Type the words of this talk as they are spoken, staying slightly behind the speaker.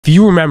If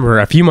you remember,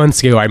 a few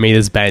months ago, I made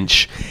this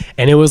bench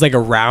and it was like a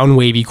round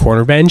wavy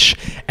corner bench.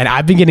 And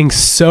I've been getting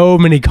so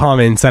many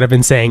comments that have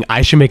been saying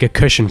I should make a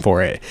cushion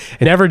for it.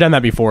 I've never done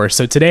that before.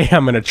 So today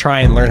I'm going to try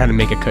and learn how to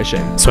make a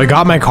cushion. So I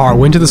got my car,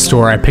 went to the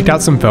store, I picked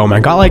out some foam.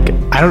 I got like,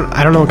 I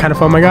don't know what kind of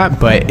foam I got,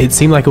 but it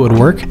seemed like it would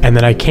work. And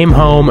then I came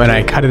home and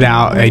I cut it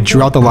out. I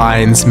drew out the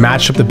lines,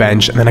 matched up the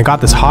bench. And then I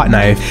got this hot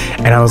knife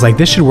and I was like,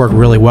 this should work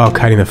really well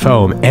cutting the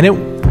foam. And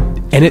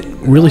it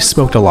really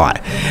smoked a lot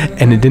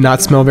and it did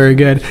not smell very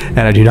good, and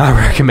I do not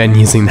recommend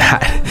using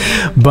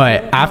that.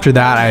 But after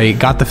that, I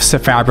got the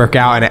fabric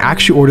out and I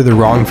actually ordered the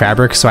wrong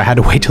fabric, so I had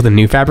to wait till the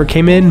new fabric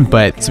came in.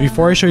 But so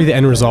before I show you the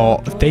end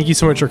result, thank you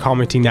so much for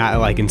commenting that,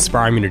 like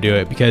inspiring me to do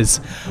it,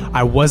 because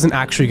I wasn't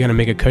actually going to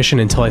make a cushion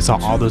until I saw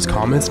all those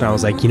comments and I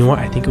was like, you know what,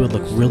 I think it would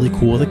look really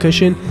cool with a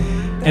cushion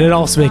and it'd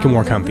also make it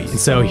more comfy. And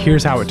so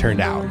here's how it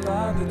turned out.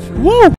 Woo!